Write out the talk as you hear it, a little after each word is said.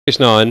Race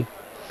 9,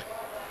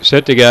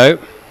 set to go,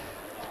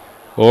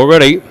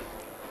 already,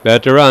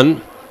 about to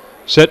run.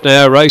 Set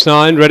now, race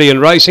 9, ready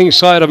and racing.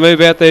 Slow to move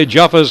out there,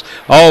 Joffers,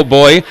 old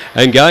boy,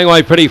 and going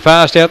away pretty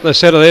fast out in the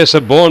centre there.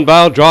 Suborn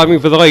Bale driving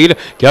for the lead,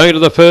 going to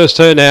the first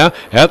turn now.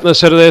 Out in the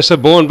centre there,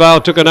 Suborn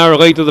Bale took a narrow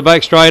lead to the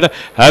back straight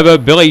over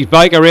Billy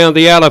Baker around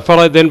the outer,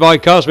 followed then by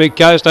Cosmic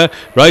Coaster,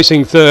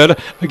 racing third.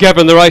 A gap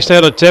in the race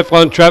now to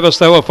Teflon Travis.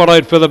 They were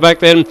followed further back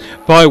then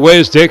by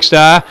Wes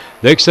Dexter.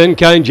 Next then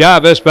came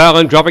Jarvis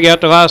Bale, dropping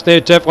out to last there,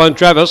 Teflon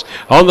Travis.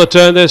 On the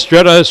turn there,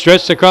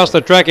 stretched across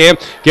the track here,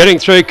 getting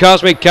through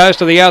Cosmic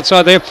Coaster the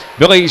outside there.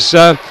 Billy's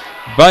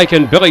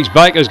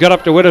Baker's got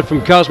up to win it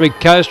from Cosmic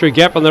Coaster. A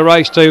gap in the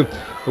race to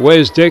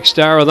Wes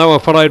Dexter, and they were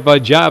followed by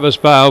Jarvis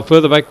Bale.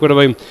 Further back would have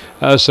been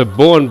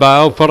Suborn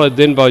Bale, followed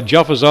then by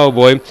Joffers Old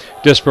Boy,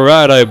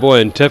 Desperado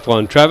Boy and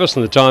Teflon Travis.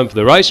 And the time for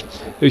the race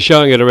is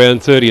showing at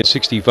around 30 and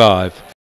 65.